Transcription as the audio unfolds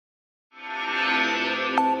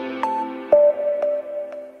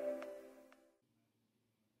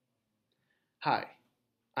Hi,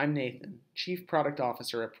 I'm Nathan, Chief Product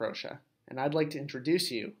Officer at Proscia, and I'd like to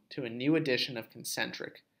introduce you to a new edition of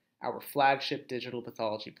Concentriq, our flagship digital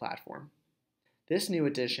pathology platform. This new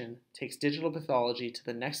edition takes digital pathology to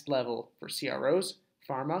the next level for CROs,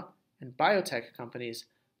 pharma, and biotech companies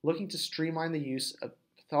looking to streamline the use of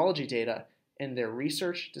pathology data in their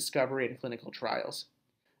research, discovery, and clinical trials.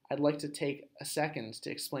 I'd like to take a second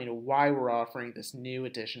to explain why we're offering this new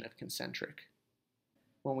edition of Concentriq.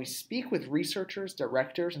 When we speak with researchers,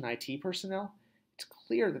 directors, and IT personnel, it's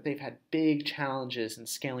clear that they've had big challenges in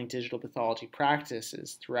scaling digital pathology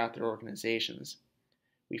practices throughout their organizations.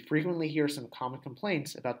 We frequently hear some common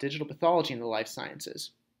complaints about digital pathology in the life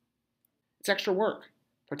sciences. It's extra work,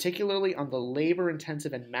 particularly on the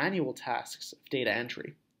labor-intensive and manual tasks of data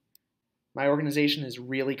entry. My organization is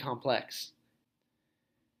really complex.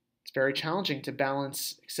 It's very challenging to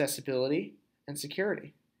balance accessibility and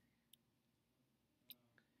security.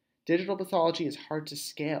 Digital pathology is hard to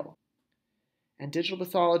scale, and digital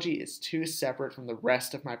pathology is too separate from the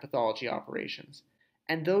rest of my pathology operations,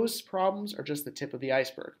 and those problems are just the tip of the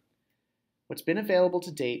iceberg. What's been available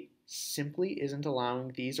to date simply isn't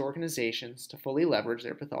allowing these organizations to fully leverage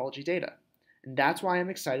their pathology data, and that's why I'm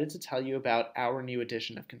excited to tell you about our new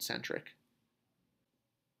edition of Concentriq.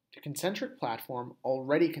 The Concentriq platform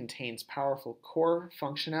already contains powerful core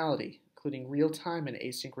functionality, including real-time and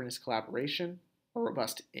asynchronous collaboration, a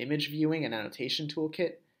robust image viewing and annotation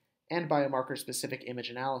toolkit, and biomarker-specific image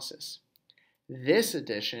analysis. This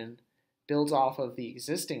edition builds off of the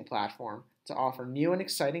existing platform to offer new and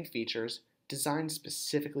exciting features designed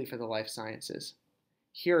specifically for the life sciences.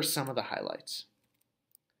 Here are some of the highlights.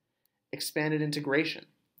 Expanded integration.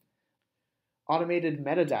 Automated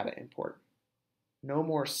metadata import. No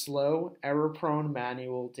more slow, error-prone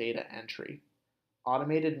manual data entry.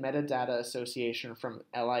 Automated metadata association from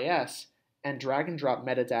LIS and drag-and-drop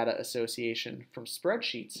metadata association from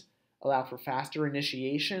spreadsheets allow for faster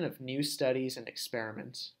initiation of new studies and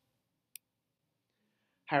experiments.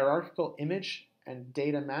 Hierarchical image and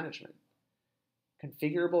data management.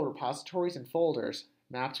 Configurable repositories and folders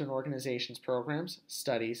map to an organization's programs,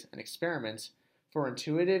 studies, and experiments for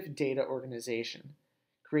intuitive data organization,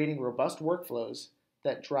 creating robust workflows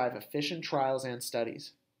that drive efficient trials and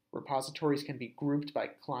studies. Repositories can be grouped by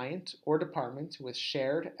client or department with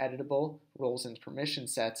shared, editable roles and permission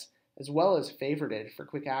sets, as well as favorited for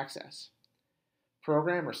quick access.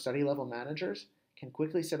 Program or study level managers can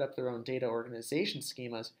quickly set up their own data organization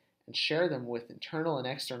schemas and share them with internal and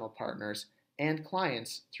external partners and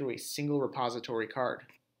clients through a single repository card.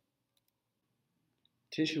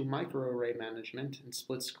 Tissue microarray management and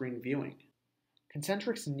split screen viewing.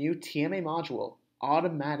 Concentriq's new TMA module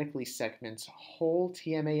automatically segments whole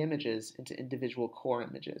TMA images into individual core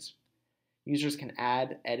images. Users can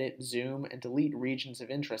add, edit, zoom, and delete regions of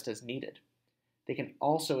interest as needed. They can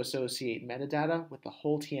also associate metadata with the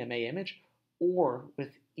whole TMA image or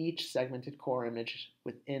with each segmented core image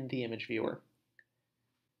within the image viewer.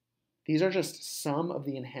 These are just some of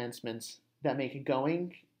the enhancements that make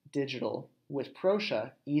going digital with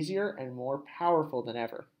Proscia easier and more powerful than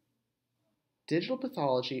ever. Digital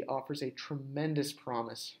pathology offers a tremendous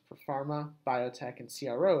promise for pharma, biotech, and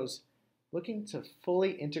CROs looking to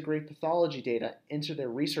fully integrate pathology data into their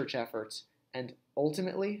research efforts and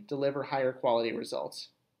ultimately deliver higher quality results.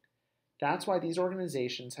 That's why these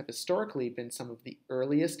organizations have historically been some of the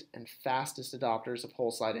earliest and fastest adopters of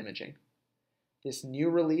whole slide imaging. This new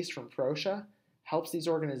release from Proscia helps these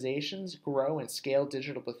organizations grow and scale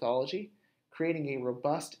digital pathology, creating a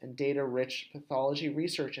robust and data-rich pathology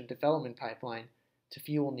research and development pipeline to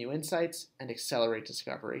fuel new insights and accelerate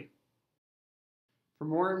discovery. For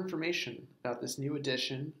more information about this new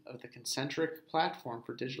edition of the Concentriq platform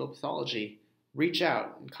for digital pathology, reach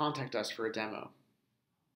out and contact us for a demo.